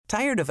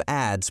Tired of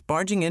ads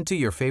barging into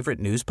your favorite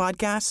news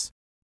podcasts?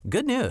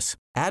 Good news.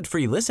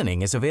 Ad-free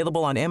listening is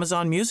available on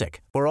Amazon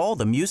Music for all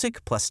the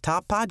music plus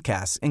top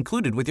podcasts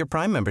included with your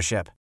Prime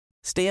membership.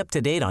 Stay up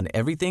to date on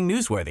everything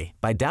newsworthy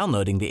by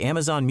downloading the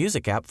Amazon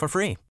Music app for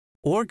free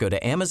or go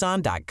to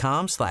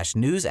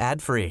amazon.com/news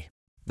ad free.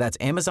 That's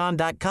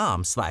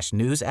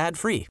amazon.com/news ad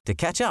free to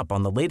catch up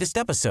on the latest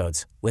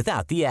episodes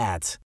without the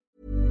ads.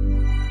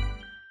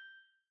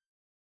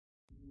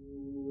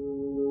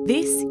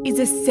 This is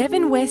a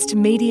Seven West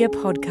Media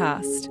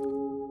podcast.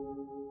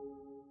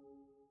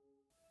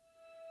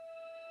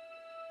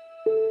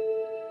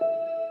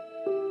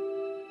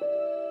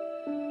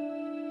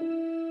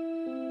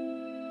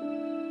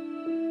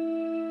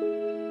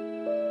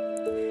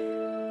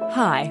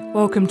 Hi,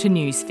 welcome to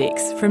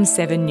Newsfix from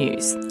 7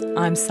 News.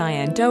 I'm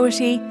Syan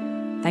Dougherty.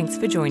 Thanks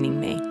for joining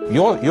me.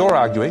 You're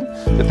arguing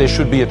that there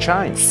should be a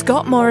change.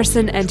 Scott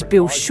Morrison and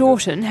Bill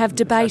Shorten have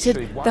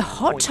debated the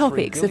hot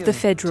topics of the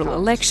federal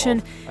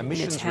election in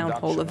a town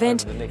hall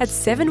event at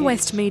 7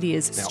 West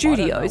Media's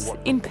studios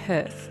in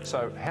Perth.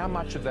 So how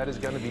much of that is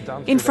going to be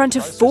done in front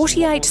of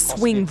 48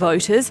 swing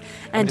voters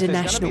and a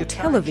national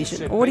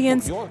television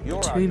audience,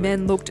 the two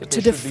men looked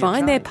to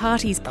define their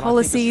party's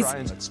policies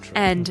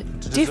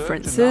and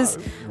differences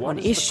on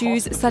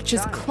issues such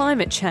as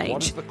climate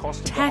change,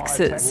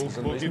 taxes,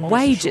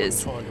 wages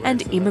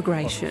and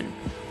immigration.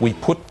 We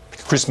put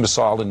Christmas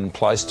Island in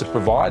place to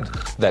provide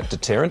that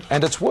deterrent,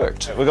 and it's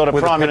worked. We've got a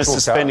Prime Minister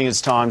spending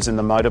his times in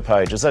the motor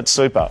pages. That's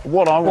super.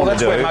 What I want to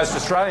do... Well, that's where most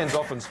Australians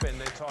often spend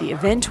their time. The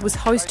event was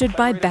hosted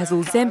by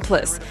Basil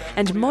Zemplis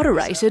and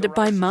moderated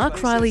by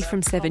Mark Riley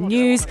from 7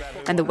 News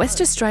and the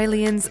West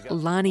Australian's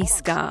Lani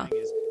Scar.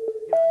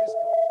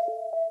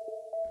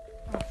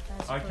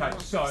 Okay,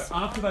 so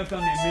after they've done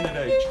their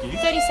minute each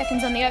gig... 30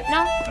 seconds on the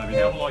opener. How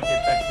will I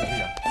get back to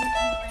here?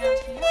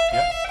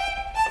 Yep.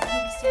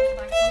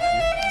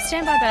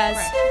 Stand by, Baz.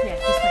 Right. Yeah,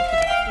 just make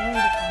sure.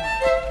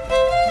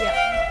 Yep.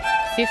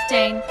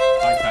 15.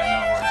 Okay, no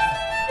worries.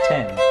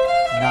 10,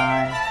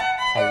 9,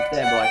 8,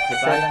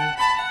 7,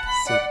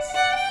 6,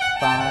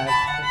 5,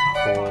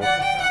 4,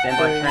 stand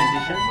by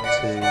transition.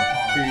 2,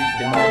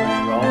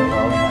 roll.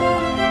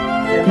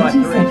 Stand by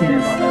 3,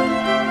 stand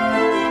by.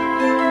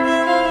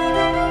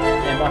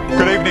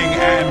 Good evening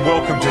and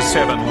welcome to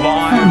 7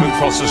 live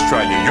across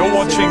Australia. You're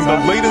watching the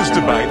Leaders'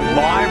 Debate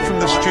live from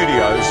the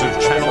studios of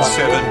Channel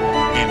 7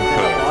 in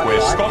Perth,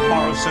 where Scott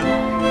Morrison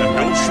and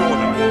Bill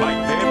Shorten will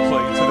make their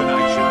plea to the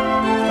nation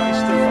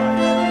face to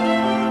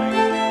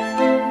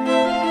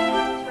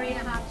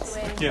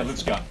face. Yeah,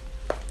 let's go.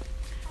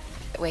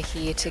 We're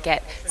here to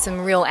get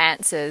some real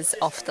answers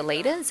off the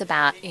leaders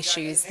about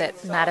issues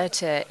that matter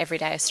to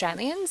everyday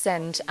Australians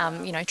and,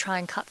 try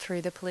and cut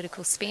through the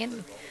political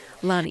spin.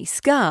 Lani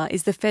Scar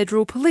is the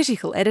federal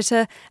political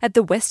editor at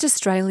the West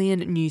Australian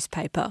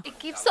newspaper. It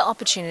gives the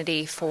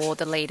opportunity for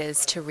the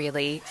leaders to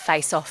really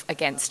face off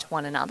against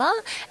one another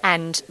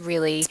and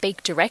really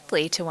speak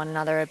directly to one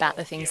another about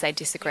the things they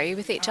disagree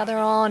with each other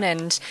on,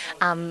 and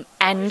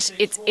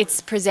it's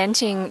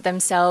presenting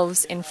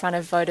themselves in front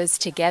of voters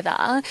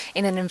together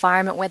in an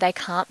environment where they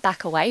can't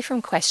back away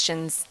from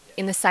questions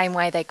in the same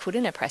way they could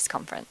in a press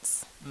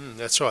conference.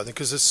 That's right,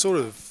 because it's sort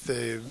of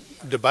they're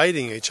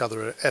debating each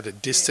other at a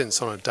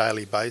distance on a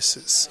daily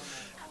basis.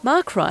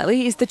 Mark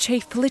Riley is the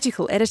chief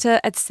political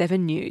editor at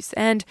 7 News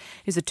and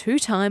is a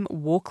 2-time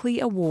Walkley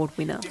Award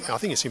winner. I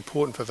think it's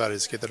important for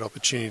voters to get that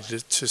opportunity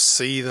to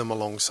see them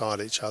alongside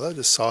each other,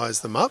 to size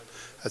them up.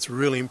 That's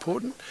really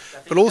important.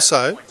 But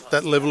also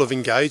that level of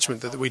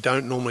engagement that we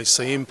don't normally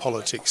see in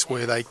politics,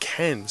 where they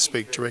can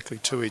speak directly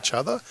to each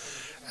other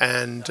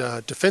and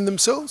defend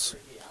themselves.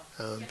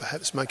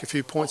 Perhaps make a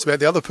few points about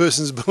the other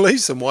person's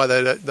beliefs and why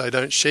they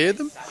don't share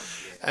them.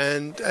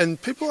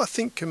 And people, I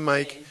think, can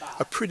make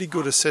a pretty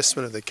good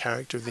assessment of the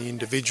character of the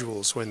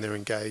individuals when they're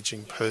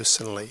engaging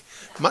personally,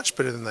 much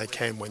better than they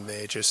can when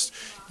they're just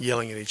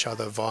yelling at each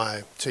other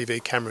via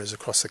TV cameras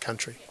across the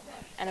country.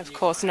 And of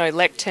course, no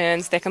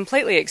lecterns. They're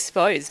completely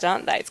exposed,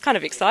 aren't they? It's kind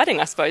of exciting,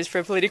 I suppose, for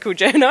a political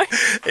journo.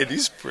 It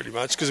is pretty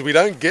much, because we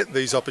don't get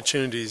these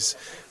opportunities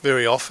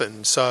very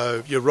often.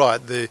 So you're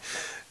right, they're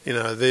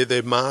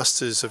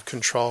masters of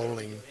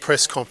controlling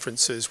press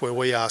conferences where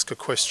we ask a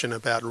question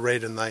about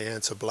red and they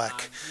answer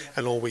black,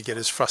 and all we get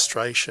is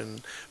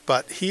frustration.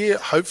 But here,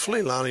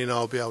 hopefully, Lani and I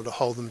will be able to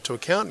hold them to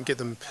account and get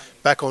them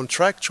back on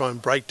track, try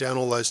and break down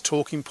all those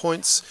talking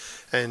points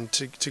and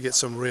to get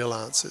some real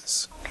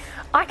answers.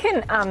 I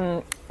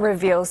can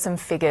reveal some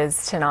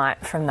figures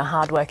tonight from the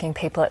hardworking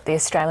people at the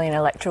Australian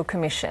Electoral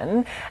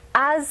Commission.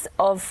 As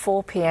of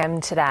 4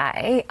 p.m.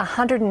 today,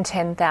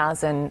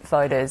 110,000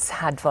 voters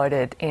had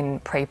voted in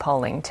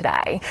pre-polling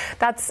today.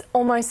 That's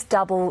almost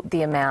double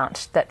the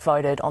amount that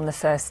voted on the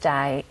first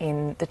day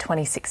in the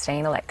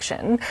 2016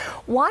 election.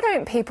 Why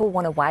don't people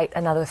want to wait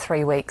another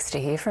 3 weeks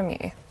to hear from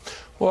you?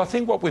 Well, I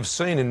think what we've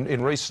seen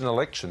in recent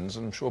elections,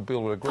 and I'm sure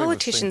Bill would agree...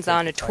 Politicians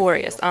are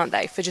notorious, aren't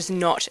they, for just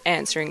not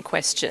answering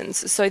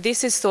questions. So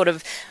this is sort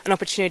of an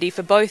opportunity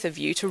for both of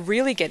you to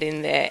really get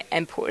in there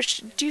and push.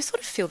 Do you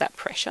sort of feel that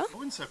pressure? I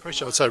wouldn't say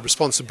pressure, I'd say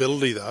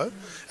responsibility, though.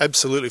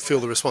 Absolutely feel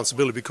the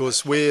responsibility,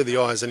 because we're the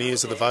eyes and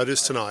ears of the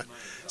voters tonight.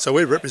 So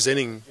we're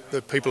representing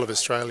the people of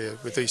Australia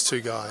with these two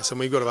guys, and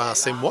we've got to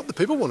ask them what the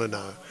people want to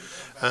know.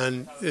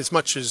 And as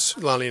much as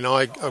Lani and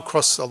I are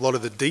across a lot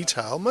of the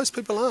detail, most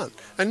people aren't,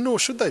 and nor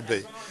should they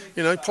be.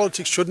 You know,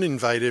 politics shouldn't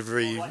invade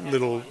every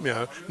little,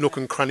 nook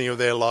and cranny of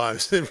their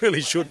lives. It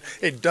really should.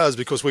 It does,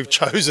 because we've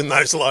chosen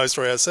those lives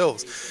for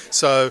ourselves.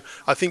 So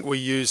I think we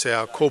use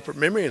our corporate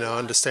memory and our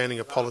understanding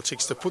of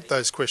politics to put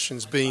those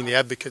questions, being the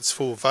advocates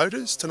for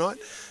voters tonight,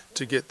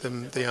 to get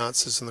them the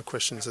answers and the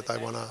questions that they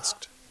want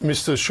asked.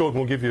 Mr Shorten,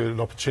 we'll give you an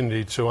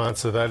opportunity to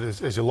answer that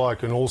as you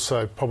like, and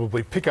also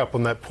probably pick up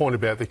on that point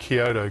about the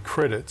Kyoto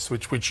credits,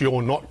 which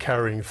you're not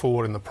carrying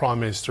forward and the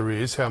Prime Minister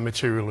is. How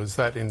material is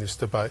that in this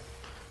debate?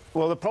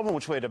 Well, the problem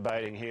which we're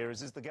debating here is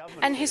the government...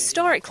 And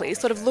historically,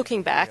 sort of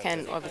looking back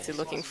and obviously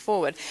looking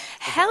forward,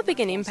 how big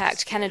an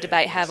impact can a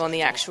debate have on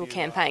the actual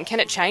campaign? Can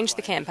it change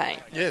the campaign?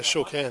 Yeah,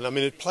 sure can. I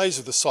mean, it plays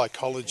with the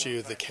psychology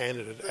of the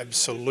candidate,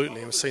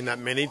 absolutely. We've seen that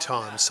many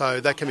times.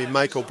 So that can be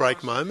make or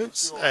break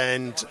moments,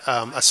 and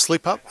a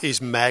slip-up is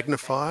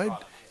magnified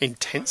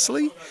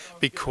intensely,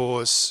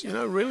 because,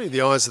 really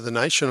the eyes of the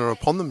nation are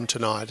upon them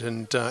tonight,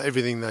 and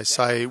everything they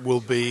say will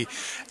be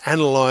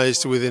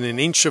analysed within an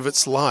inch of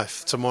its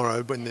life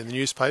tomorrow in the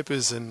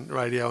newspapers and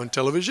radio and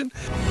television.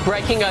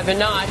 Breaking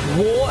overnight,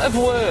 war of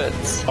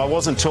words. I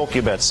wasn't talking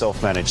about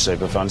self-managed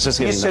super funds. Just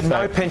You said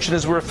no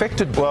pensioners were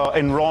affected. Well,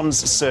 in Ron's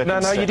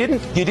circumstance... No, you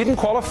didn't. You didn't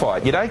qualify.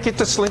 You don't get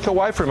to slink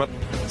away from it.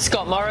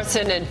 Scott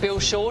Morrison and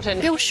Bill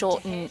Shorten. Bill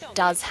Shorten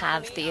does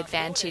have the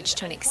advantage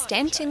to an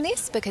extent in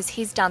this, because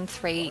he's done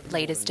 3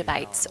 leaders'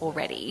 debates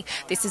already.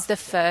 This is the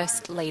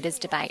first leaders'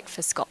 debate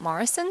for Scott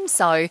Morrison,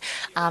 so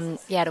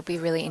it'll be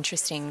really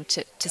interesting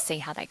to see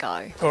how they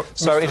go.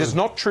 So it is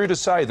not true to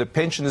say that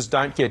pensioners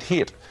don't get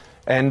hit.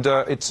 And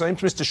it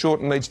seems Mr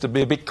Shorten needs to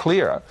be a bit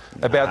clearer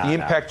about the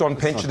impact on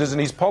pensioners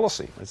and his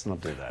policy. Let's not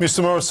do that.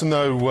 Mr Morrison,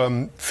 though,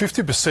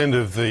 50%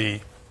 of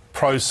the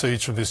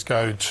proceeds from this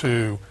go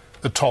to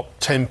the top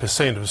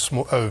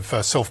 10%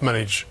 of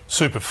self-managed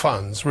super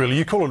funds. Really,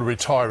 you call it a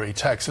retiree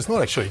tax. It's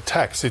not actually a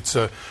tax. It's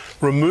a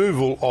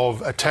removal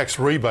of a tax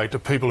rebate to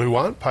people who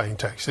aren't paying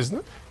tax, isn't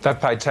it? They've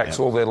paid tax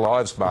all their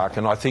lives, Mark,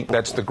 and I think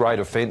that's the great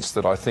offence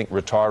that I think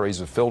retirees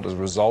have felt as a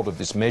result of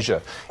this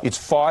measure. It's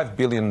 $5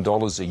 billion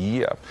a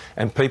year,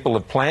 and people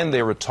have planned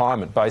their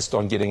retirement based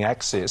on getting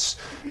access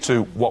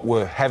to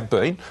what have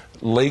been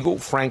legal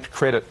franked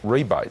credit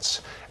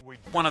rebates.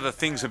 One of the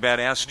things about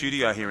our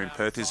studio here in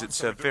Perth is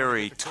it's a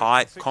very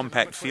tight,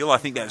 compact feel. I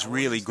think that's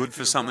really good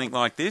for something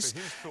like this.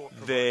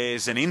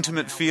 There's an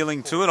intimate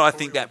feeling to it. I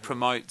think that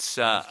promotes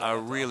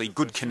a really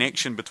good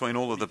connection between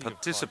all of the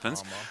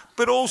participants.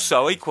 But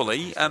also,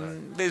 equally,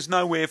 there's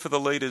nowhere for the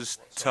leaders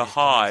to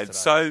hide.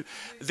 So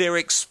they're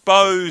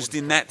exposed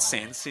in that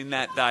sense, in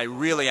that they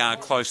really are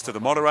close to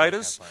the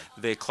moderators,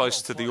 they're close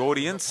to the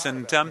audience,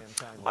 and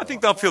I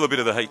think they'll feel a bit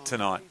of the heat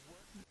tonight.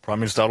 Prime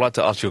Minister, I'd like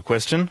to ask you a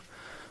question.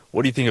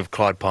 What do you think of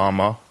Clyde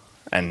Palmer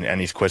and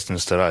his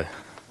questions today?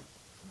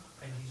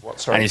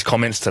 And his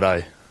comments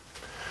today?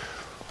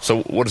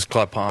 So what does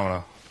Clyde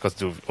Palmer got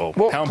to do?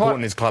 How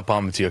important is Clyde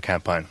Palmer to your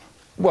campaign?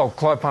 Well,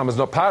 Clyde Palmer's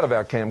not part of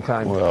our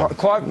campaign.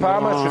 Clive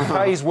Palmer should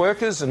pay his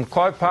workers, and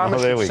Clive Palmer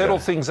should settle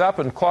things up,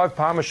 and Clive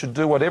Palmer should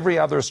do what every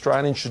other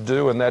Australian should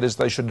do, and that is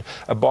they should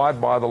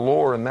abide by the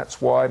law, and that's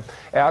why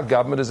our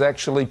government is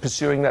actually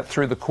pursuing that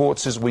through the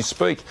courts as we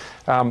speak.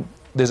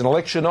 There's an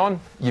election on.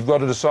 You've got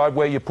to decide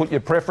where you put your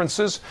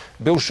preferences.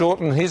 Bill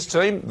Shorten and his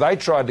team, they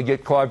tried to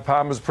get Clive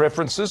Palmer's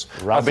preferences.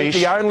 Rubbish. I think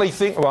the only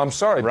thing... Well, I'm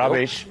sorry,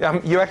 Rubbish. Bill.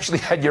 You actually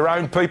had your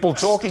own people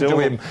talking to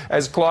him,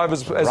 as Clive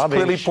has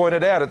clearly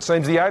pointed out. It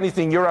seems the only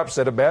thing you're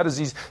upset about is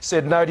he's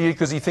said no to you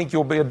because he thinks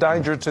you'll be a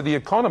danger to the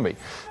economy.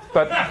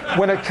 But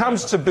when it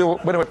comes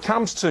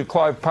to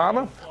Clive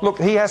Palmer, look,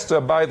 he has to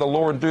obey the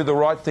law and do the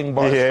right thing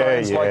by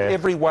Australians like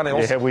everyone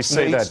else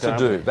needs to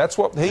do. That's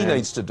what he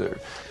needs to do.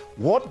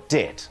 What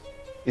debt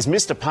is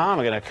Mr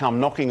Palmer going to come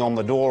knocking on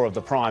the door of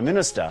the Prime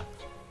Minister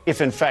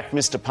if, in fact,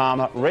 Mr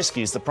Palmer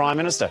rescues the Prime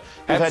Minister?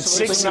 We've had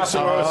 6... You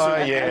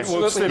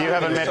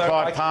haven't met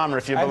Clive Palmer,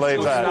 if you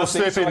believe that. We'll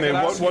step in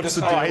there. What's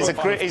the deal? He's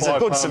a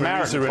good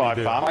Samaritan,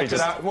 Clive Palmer.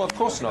 Well, of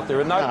course not. There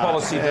are no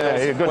policy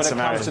deals when it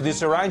comes to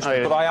this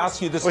arrangement. But I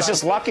ask you the same... It's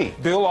just lucky.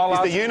 Bill,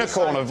 he's the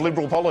unicorn of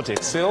Liberal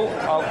politics. Bill,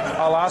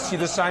 I'll ask you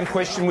the same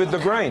question with the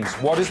Greens.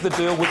 What is the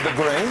deal with the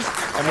Greens?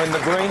 And when the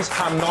Greens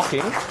come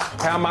knocking,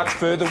 how much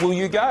further will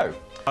you go?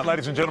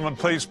 Ladies and gentlemen,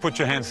 please put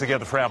your hands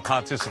together for our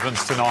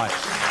participants tonight.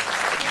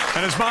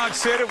 And as Mark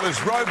said, it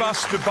was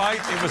robust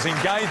debate, it was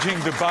engaging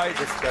debate,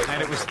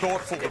 and it was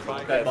thoughtful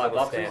debate. I'll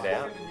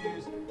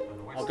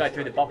go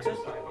through the boxes.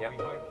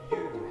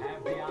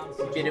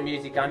 Bit of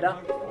music under.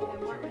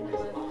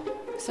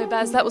 So,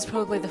 Baz, that was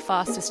probably the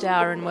fastest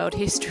hour in world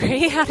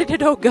history. How did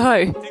it all go?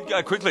 It did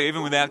go quickly,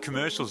 even without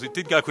commercials. It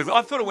did go quickly.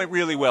 I thought it went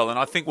really well, and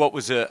I think what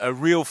was a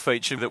real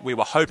feature that we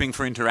were hoping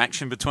for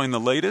interaction between the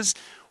leaders.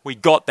 We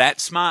got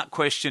that smart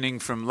questioning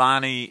from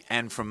Lani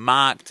and from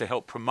Mark to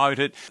help promote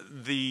it.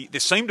 There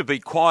seemed to be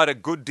quite a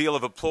good deal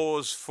of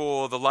applause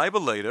for the Labor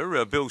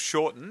leader, Bill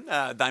Shorten.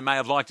 They may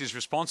have liked his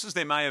responses.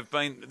 There may have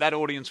been, that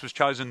audience was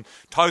chosen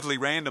totally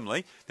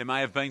randomly. There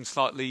may have been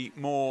slightly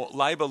more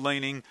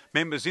Labor-leaning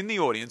members in the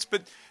audience,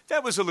 but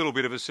that was a little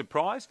bit of a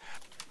surprise.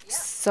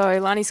 So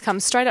Lani's come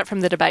straight up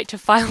from the debate to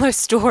file her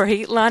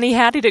story. Lani,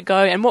 how did it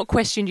go, and what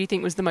question do you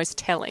think was the most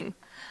telling?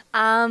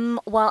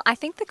 Well, I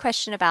think the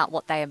question about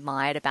what they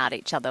admired about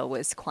each other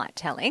was quite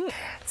telling.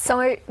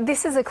 So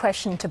this is a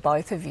question to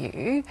both of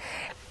you.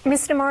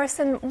 Mr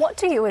Morrison, what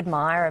do you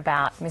admire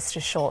about Mr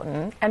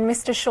Shorten? And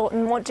Mr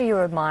Shorten, what do you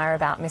admire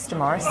about Mr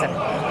Morrison?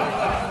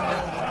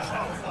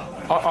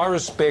 I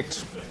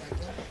respect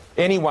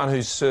anyone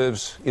who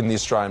serves in the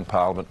Australian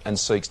Parliament and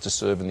seeks to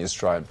serve in the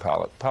Australian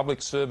Parliament. Public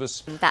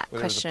service. That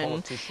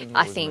question,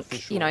 I think,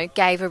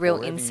 gave a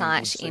real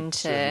insight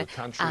into,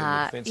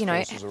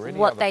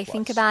 what they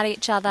think about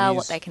each other,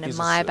 what they can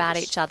admire about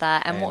each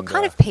other, and what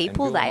kind of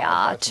people they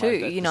are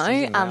too.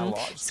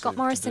 Scott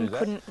Morrison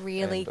couldn't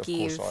really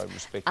give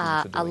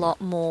a lot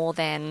more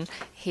than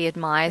he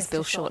admires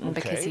Bill Shorten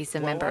because he's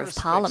a member of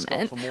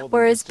Parliament,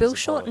 whereas Bill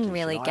Shorten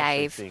really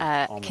gave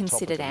a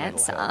considered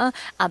answer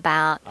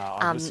about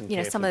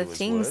some of the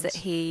things that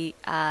he,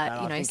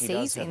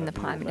 sees in the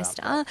Prime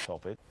Minister.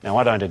 Now,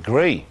 I don't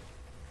agree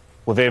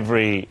with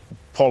every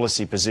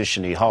policy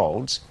position he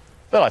holds,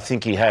 but I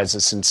think he has a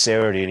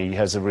sincerity and he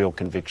has a real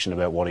conviction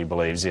about what he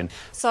believes in.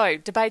 So,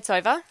 debate's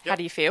over. How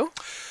do you feel?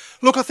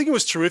 Look, I think it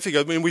was terrific.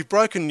 I mean, we've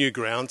broken new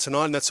ground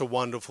tonight, and that's a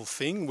wonderful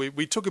thing.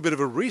 We took a bit of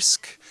a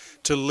risk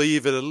to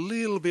leave it a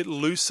little bit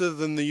looser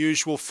than the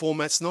usual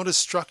formats, not as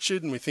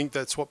structured, and we think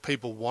that's what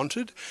people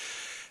wanted.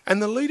 And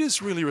the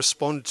leaders really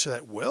responded to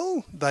that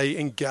well. They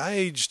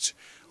engaged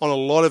on a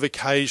lot of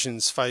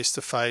occasions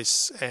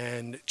face-to-face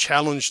and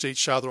challenged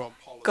each other on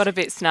policy. Got a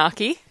bit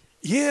snarky.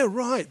 Yeah,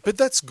 right. But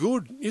that's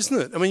good, isn't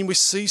it? I mean, we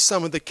see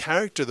some of the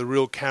character, the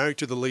real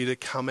character of the leader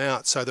come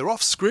out. So they're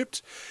off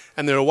script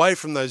and they're away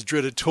from those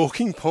dreaded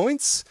talking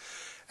points,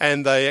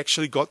 and they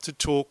actually got to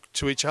talk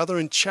to each other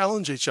and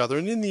challenge each other.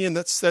 And in the end,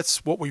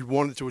 that's what we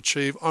wanted to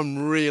achieve.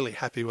 I'm really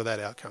happy with that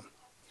outcome.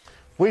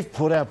 We've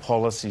put our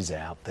policies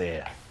out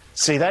there.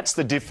 See, that's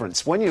the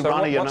difference. When you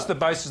what's the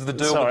basis of the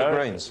deal with the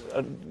Greens?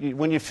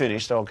 When you're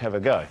finished, I'll have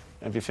a go.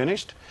 Have you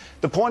finished?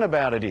 The point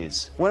about it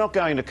is, we're not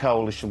going to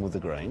coalition with the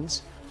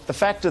Greens. The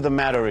fact of the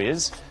matter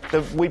is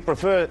that we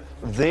prefer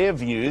their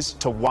views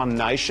to One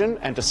Nation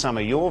and to some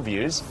of your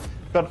views,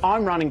 but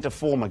I'm running to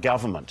form a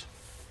government.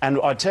 And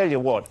I tell you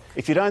what,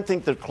 if you don't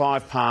think that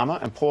Clive Palmer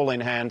and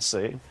Pauline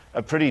Hanson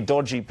are pretty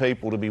dodgy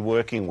people to be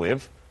working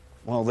with,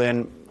 well,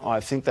 then I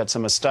think that's a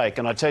mistake.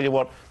 And I tell you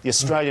what, the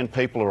Australian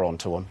people are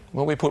onto them.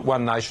 Well, we put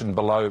One Nation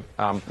below...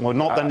 well,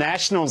 not the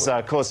Nationals, though,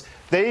 of course.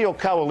 They're your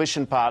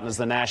coalition partners,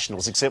 the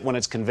Nationals, except when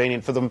it's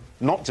convenient for them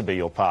not to be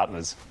your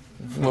partners.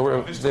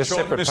 Well, they're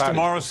separate Mr. parties.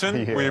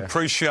 Morrison, we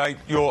appreciate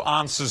your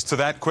answers to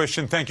that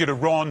question. Thank you to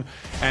Ron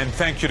and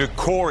thank you to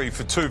Corey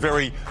for two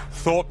very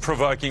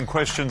thought-provoking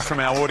questions from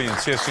our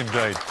audience. Yes,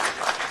 indeed.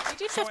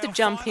 You did have to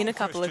jump in a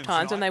couple of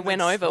times when they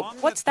went over.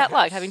 What's that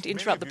like, having to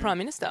interrupt the Prime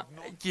Minister?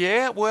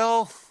 Yeah,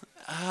 well...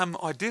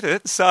 I did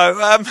it.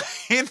 So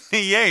in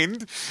the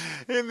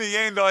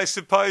end, I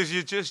suppose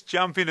you just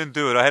jump in and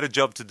do it. I had a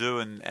job to do,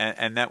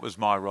 and that was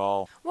my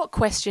role. What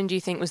question do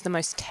you think was the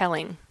most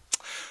telling?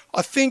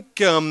 I think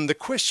the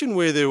question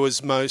where there were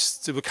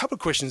a couple of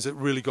questions that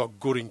really got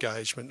good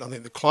engagement. I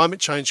think the climate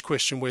change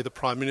question, where the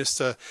Prime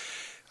Minister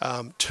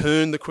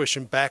turned the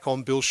question back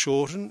on Bill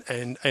Shorten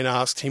and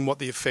asked him what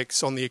the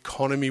effects on the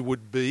economy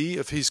would be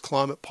of his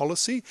climate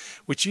policy,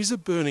 which is a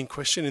burning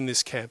question in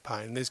this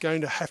campaign. There's going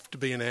to have to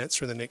be an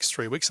answer in the next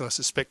 3 weeks, and I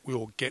suspect we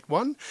will get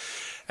one.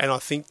 And I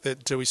think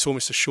that we saw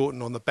Mr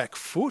Shorten on the back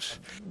foot.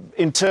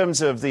 In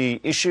terms of the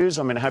issues,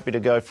 I'm happy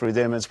to go through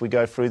them as we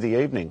go through the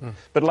evening.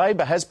 But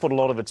Labor has put a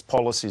lot of its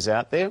policies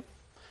out there.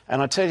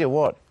 And I tell you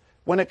what,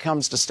 when it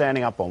comes to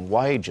standing up on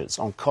wages,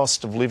 on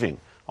cost of living,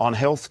 on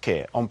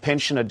healthcare, on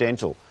pensioner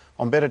dental,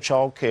 on better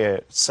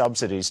childcare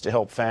subsidies to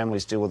help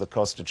families deal with the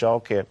cost of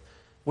childcare,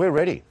 we're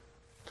ready.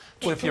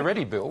 Well, if you're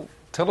ready, Bill,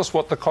 tell us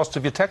what the cost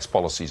of your tax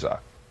policies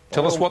are.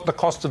 Tell us what the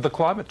cost of the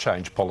climate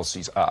change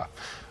policies are.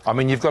 I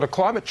mean, you've got a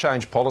climate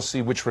change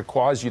policy which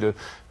requires you to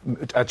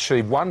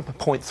achieve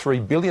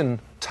 1.3 billion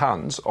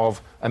tonnes of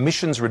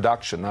emissions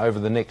reduction over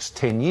the next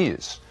 10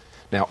 years.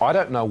 Now, I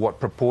don't know what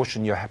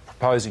proportion you're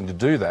proposing to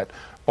do that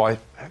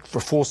for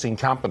forcing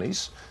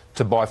companies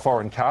to buy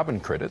foreign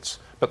carbon credits,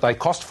 but they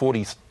cost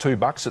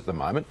 $42 at the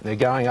moment. They're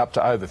going up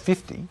to over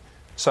 50.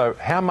 So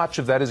how much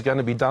of that is going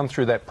to be done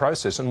through that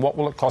process, and what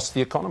will it cost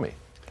the economy?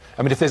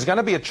 I mean, if there's going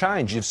to be a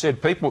change, you've said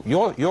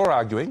you're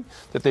arguing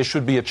that there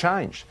should be a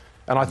change.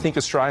 And I think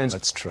Australians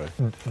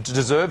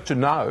deserve to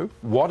know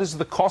what is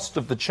the cost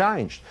of the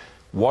change.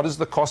 What is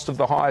the cost of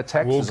the higher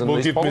taxes?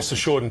 We'll give Mr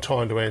Shorten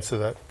time to answer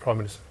that, Prime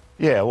Minister.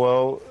 Yeah,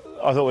 well,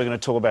 I thought we were going to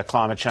talk about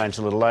climate change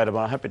a little later,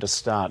 but I'm happy to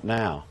start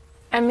now.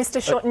 And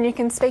Mr Shorten, you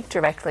can speak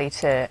directly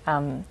to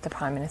the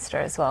Prime Minister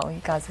as well. You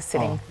guys are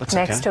sitting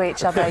next to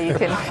each other. You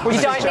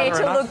don't need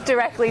to look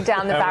directly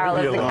down the barrel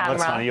of the camera.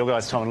 That's funny. You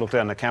guys told me to look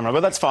down the camera,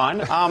 but that's fine.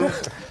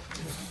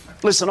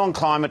 Listen, on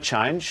climate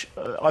change,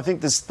 I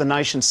think the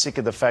nation's sick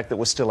of the fact that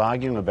we're still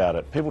arguing about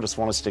it. People just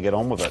want us to get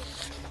on with it.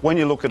 When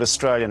you look at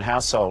Australian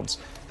households,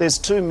 there's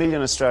 2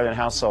 million Australian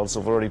households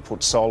that have already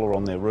put solar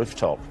on their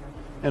rooftop.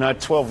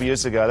 12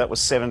 years ago, that was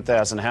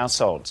 7,000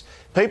 households.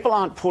 People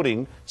aren't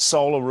putting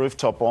solar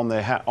rooftop on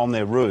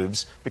their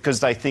roofs because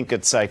they think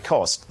it's a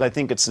cost. They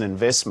think it's an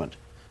investment.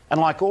 And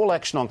like all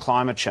action on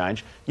climate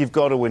change, you've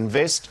got to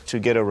invest to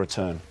get a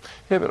return.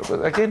 Yeah,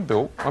 but again,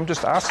 Bill, I'm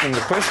just asking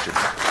the question.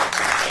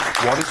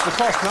 What is the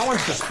cost? No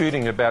one's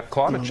disputing about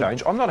climate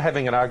change. I'm not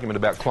having an argument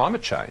about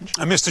climate change.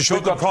 And Mr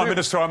Short, the Prime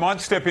Minister, I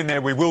might step in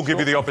there. We will give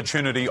you the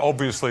opportunity,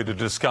 obviously, to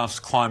discuss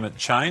climate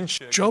change.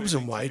 Jobs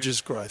and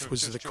wages growth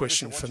was the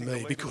question for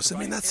me because, I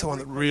mean, that's the one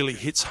that really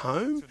hits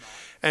home.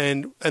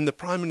 And the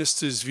Prime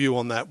Minister's view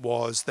on that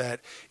was that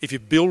if you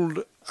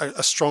build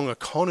a strong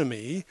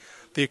economy,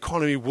 the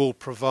economy will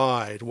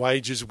provide,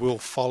 wages will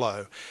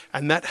follow.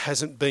 And that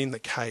hasn't been the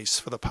case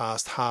for the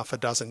past half a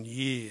dozen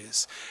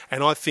years.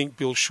 And I think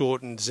Bill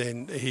Shorten's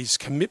and his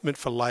commitment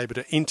for Labor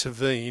to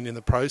intervene in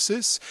the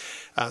process,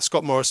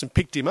 Scott Morrison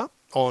picked him up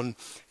on,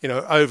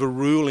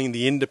 overruling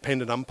the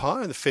independent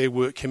umpire, the Fair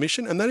Work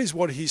Commission, and that is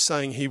what he's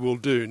saying he will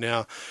do.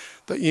 Now,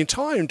 the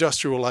entire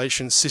industrial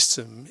relations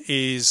system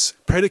is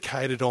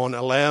predicated on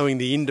allowing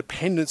the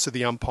independence of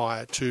the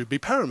umpire to be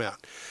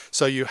paramount.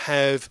 So you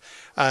have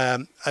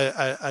a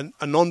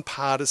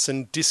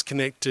non-partisan,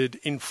 disconnected,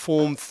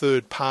 informed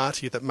third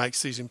party that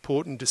makes these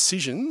important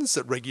decisions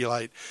that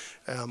regulate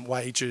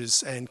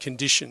wages and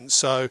conditions.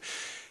 So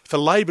for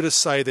Labor to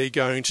say they're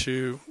going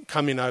to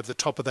come in over the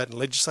top of that and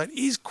legislate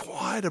is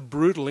quite a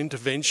brutal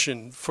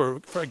intervention for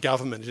a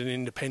government in an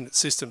independent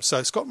system.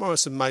 So Scott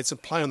Morrison made some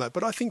play on that,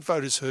 but I think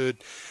voters heard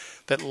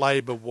that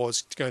Labor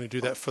was going to do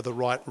that for the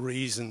right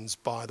reasons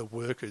by the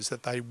workers,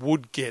 that they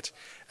would get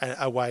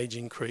a wage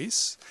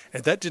increase.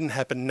 And that didn't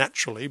happen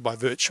naturally by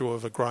virtue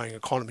of a growing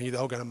economy.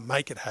 They were going to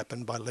make it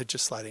happen by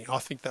legislating. I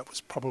think that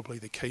was probably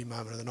the key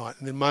moment of the night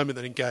and the moment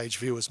that engaged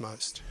viewers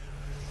most.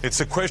 It's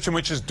a question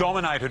which has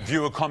dominated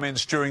viewer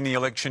comments during the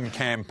election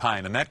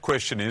campaign, and that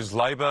question is,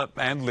 Labor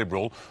and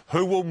Liberal,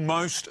 who will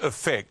most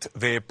affect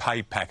their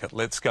pay packet?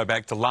 Let's go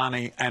back to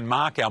Lani and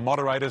Mark, our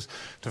moderators,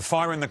 to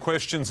fire in the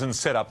questions and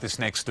set up this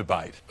next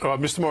debate. All right,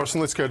 Mr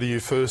Morrison, let's go to you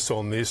first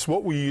on this.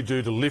 What will you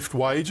do to lift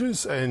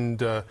wages?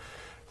 And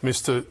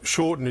Mr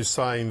Shorten is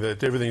saying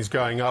that everything's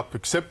going up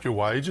except your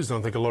wages,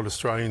 and I think a lot of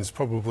Australians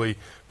probably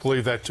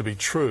believe that to be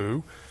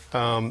true.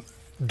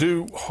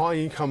 Do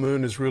high-income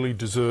earners really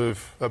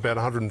deserve about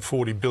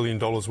 $140 billion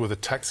worth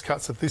of tax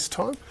cuts at this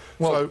time?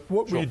 Well, so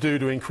what will you do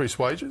to increase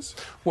wages?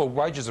 Well,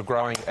 wages are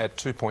growing at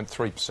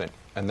 2.3%,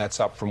 and that's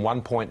up from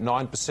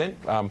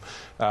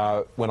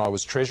 1.9% when I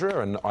was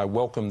Treasurer, and I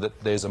welcome that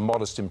there's a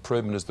modest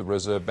improvement as the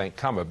Reserve Bank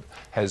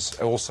has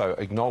also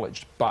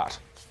acknowledged. But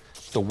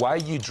the way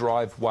you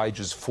drive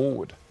wages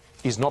forward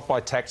is not by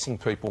taxing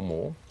people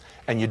more.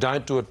 And you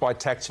don't do it by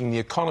taxing the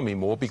economy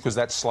more because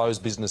that slows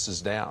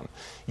businesses down.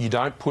 You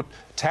don't put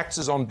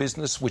taxes on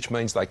business, which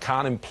means they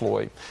can't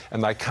employ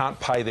and they can't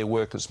pay their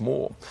workers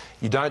more.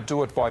 You don't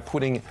do it by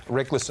putting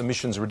reckless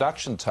emissions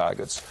reduction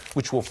targets,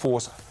 which will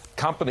force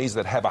companies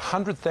that have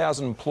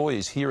 100,000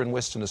 employees here in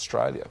Western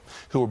Australia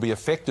who will be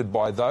affected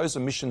by those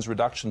emissions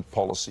reduction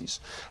policies.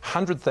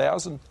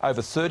 100,000,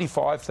 over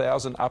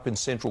 35,000 up in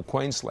central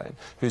Queensland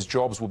whose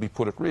jobs will be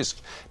put at risk.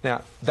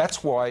 Now,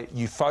 that's why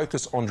you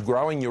focus on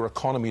growing your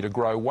economy to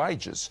grow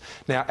wages.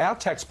 Now, our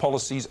tax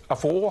policies are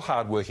for all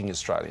hard-working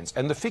Australians,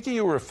 and the figure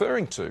you're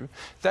referring to,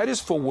 that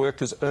is for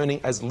workers earning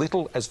as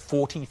little as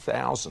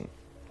 $40,000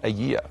 a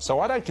year.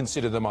 So I don't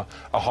consider them a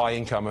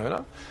high-income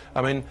earner.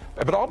 I mean,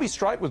 but I'll be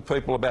straight with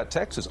people about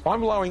taxes.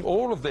 I'm lowering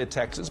all of their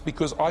taxes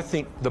because I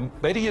think the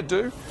better you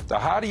do, the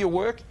harder you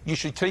work, you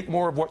should keep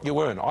more of what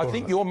you earn. I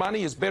think your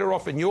money is better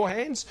off in your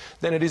hands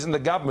than it is in the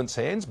government's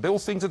hands. Bill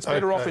thinks it's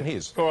better off in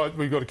his. All right,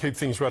 we've got to keep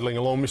things rattling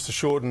along. Mr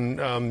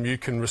Shorten, you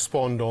can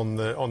respond on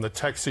the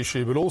tax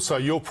issue, but also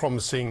you're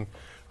promising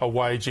a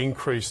wage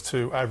increase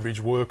to average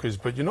workers,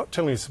 but you're not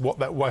telling us what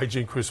that wage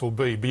increase will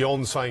be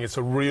beyond saying it's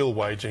a real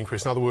wage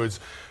increase. In other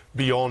words,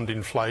 beyond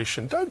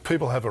inflation. Don't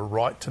people have a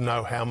right to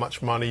know how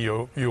much money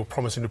you're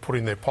promising to put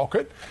in their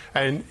pocket?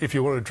 And if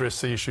you want to address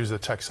the issues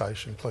of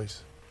taxation,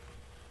 please.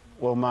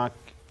 Well, Mark,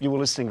 you were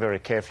listening very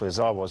carefully as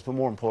I was, but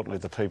more importantly,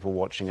 the people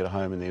watching at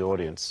home in the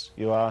audience.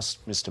 You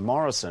asked Mr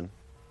Morrison,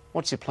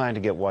 what's your plan to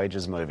get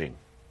wages moving?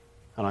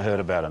 And I heard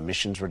about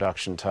emissions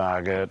reduction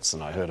targets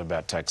and I heard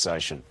about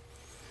taxation.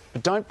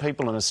 But don't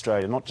people in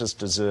Australia not just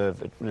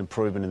deserve an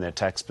improvement in their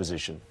tax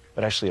position,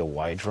 but actually a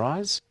wage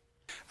rise?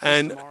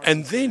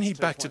 And then he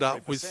backed it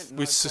up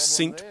with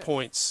succinct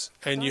points.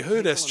 And you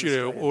heard our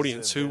studio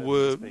audience, who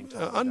were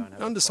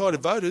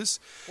undecided voters,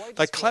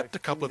 they clapped a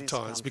couple of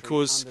times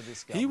because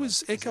he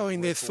was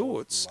echoing their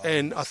thoughts.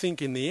 And I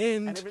think in the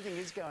end,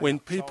 when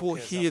people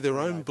hear their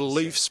own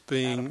beliefs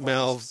being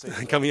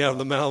coming out of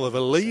the mouth of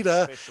a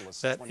leader,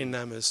 that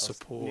enamours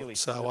support.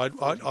 So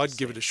I'd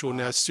give it to Shorten.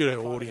 Our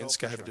studio audience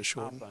gave it to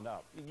Shorten.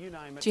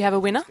 Do you have a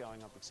winner?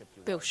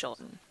 Bill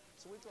Shorten.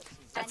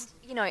 And,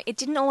 it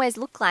didn't always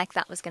look like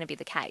that was going to be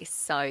the case.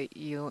 So,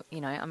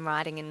 I'm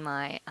writing in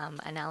my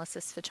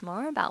analysis for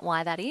tomorrow about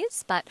why that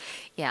is. But,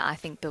 yeah, I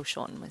think Bill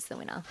Shorten was the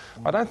winner.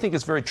 I don't think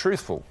it's very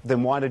truthful.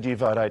 Then why did you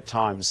vote 8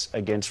 times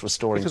against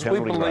restoring penalty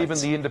rates? Because we believe in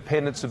the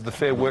independence of the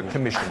Fair Work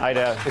Commission.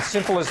 It's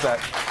simple as that.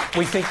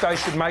 We think they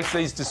should make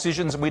these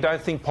decisions. We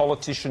don't think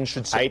politicians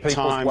should set people's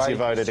wages. 8 times you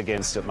voted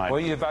against it, mate. Well,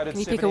 you voted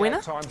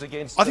 78 times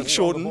against it. I think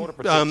Shorten,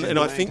 and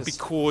I think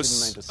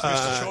because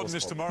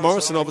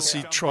Morrison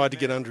obviously tried to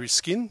get under his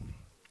skin.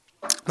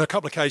 On a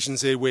couple of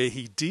occasions there where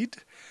he did.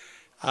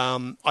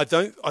 I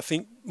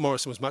think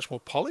Morrison was much more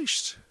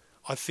polished.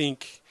 I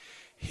think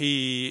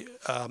he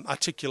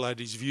articulated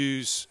his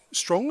views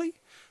strongly,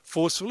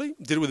 forcefully,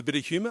 did it with a bit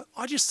of humour.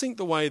 I just think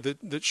the way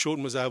that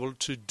Shorten was able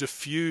to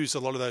diffuse a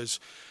lot of those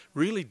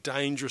really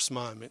dangerous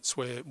moments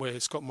where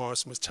Scott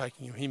Morrison was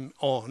taking him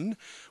on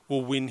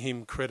will win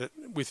him credit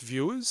with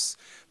viewers.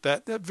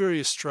 That very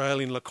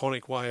Australian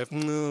laconic way of,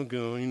 oh,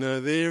 God,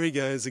 there he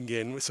goes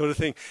again, sort of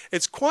thing.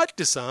 It's quite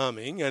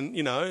disarming, and,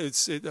 I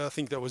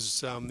think that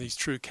was his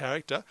true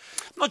character.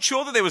 I'm not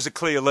sure that there was a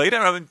clear leader.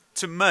 I mean,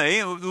 to me,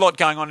 a lot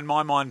going on in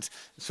my mind,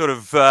 sort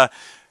of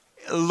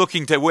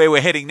looking to where we're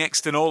heading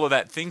next and all of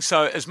that thing.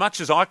 So as much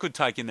as I could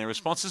take in their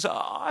responses,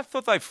 I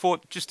thought they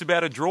fought just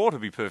about a draw, to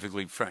be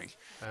perfectly frank.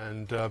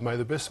 And may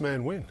the best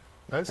man win.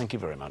 Thank you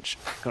very much.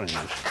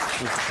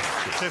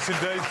 Yes,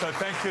 indeed. So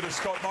thank you to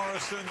Scott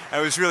Morrison. It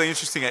was really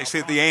interesting,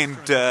 actually. At the end,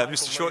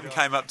 Mr. Shorten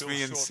came up to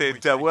me and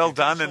said, well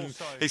done. And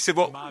he said,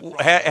 well,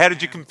 how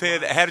did you compare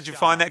that? How did you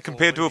find that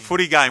compared to a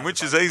footy game?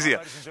 Which is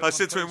easier? I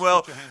said to him,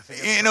 well,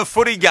 in a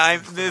footy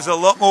game, there's a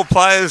lot more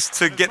players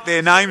to get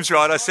their names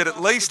right. I said, at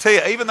least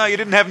here, even though you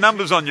didn't have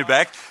numbers on your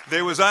back,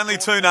 there was only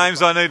 2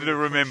 names I needed to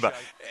remember.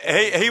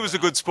 He was a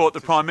good sport.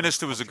 The Prime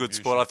Minister was a good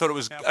sport. I thought it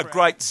was a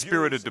great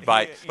spirited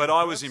debate, but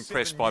I was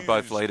impressed by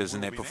both leaders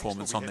and their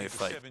performance on their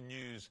feet.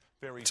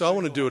 So I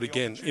want to do it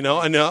again.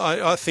 And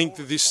I think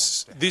that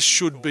this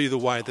should be the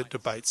way that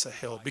debates are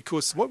held,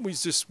 because what we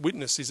just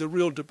witnessed is a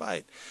real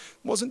debate.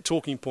 It wasn't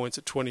talking points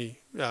at 20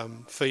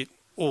 feet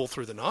all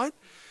through the night.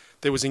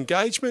 There was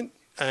engagement,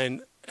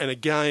 and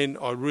again,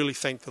 I really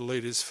thank the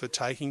leaders for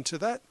taking to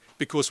that,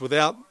 because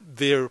without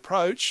their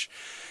approach,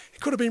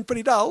 could have been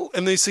pretty dull,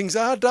 and these things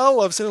are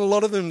dull. I've seen a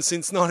lot of them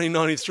since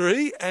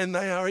 1993, and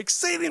they are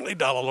exceedingly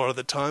dull a lot of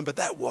the time, but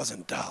that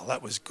wasn't dull.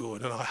 That was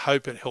good, and I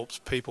hope it helps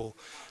people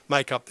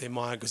make up their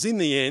mind, because in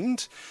the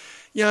end,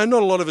 not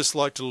a lot of us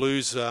like to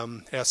lose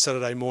our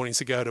Saturday mornings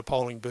to go to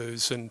polling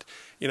booths and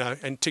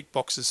tick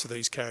boxes for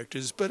these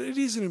characters, but it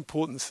is an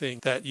important thing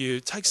that you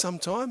take some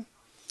time,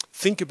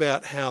 think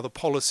about how the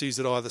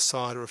policies at either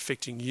side are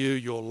affecting you,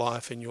 your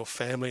life and your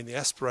family, and the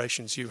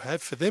aspirations you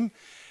have for them,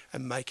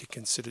 and make a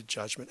considered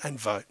judgment and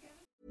vote.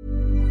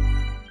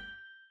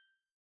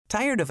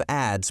 Tired of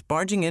ads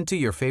barging into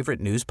your favorite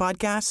news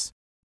podcasts?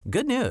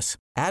 Good news.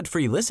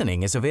 Ad-free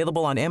listening is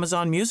available on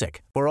Amazon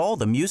Music for all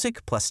the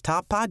music plus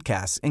top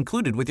podcasts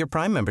included with your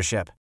Prime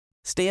membership.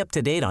 Stay up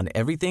to date on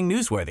everything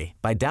newsworthy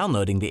by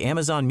downloading the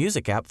Amazon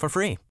Music app for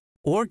free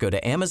or go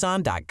to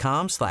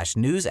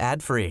amazon.com/news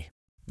ad free.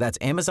 That's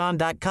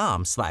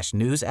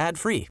amazon.com/news ad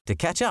free to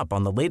catch up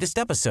on the latest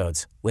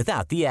episodes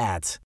without the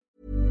ads.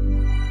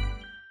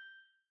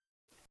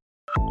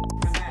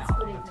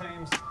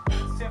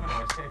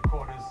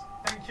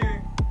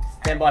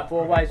 Stand by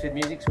 4 ways with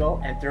music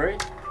swell and 3.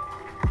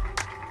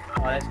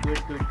 Oh, that's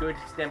good.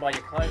 Stand by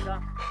your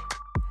closer.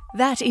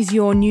 That is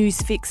your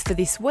news fix for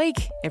this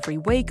week. Every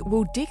week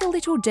we'll dig a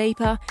little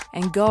deeper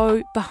and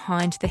go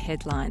behind the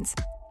headlines.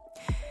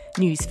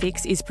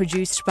 Newsfix is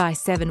produced by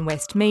 7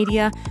 West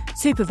Media.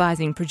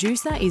 Supervising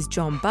producer is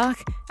John Buck.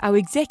 Our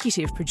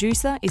executive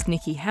producer is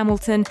Nikki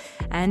Hamilton.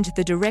 And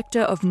the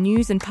Director of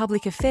News and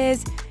Public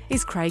Affairs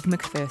is Craig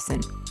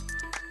McPherson.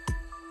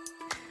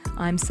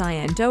 I'm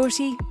Syan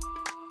Dougherty.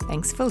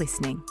 Thanks for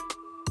listening.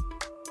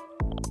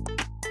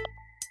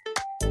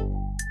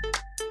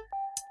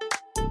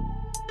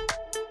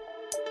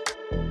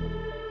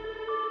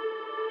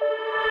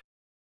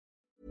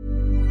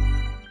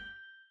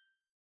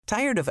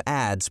 Tired of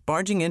ads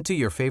barging into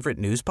your favorite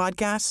news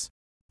podcasts?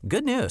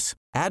 Good news.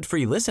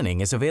 Ad-free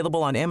listening is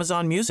available on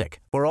Amazon Music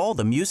for all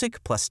the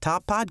music plus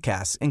top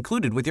podcasts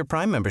included with your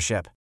Prime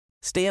membership.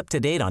 Stay up to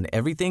date on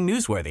everything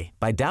newsworthy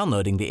by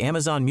downloading the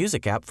Amazon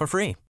Music app for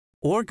free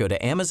or go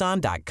to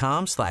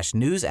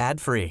amazon.com/news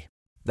ad free.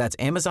 That's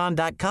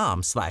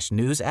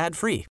amazon.com/news ad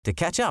free to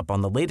catch up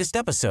on the latest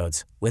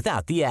episodes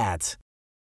without the ads.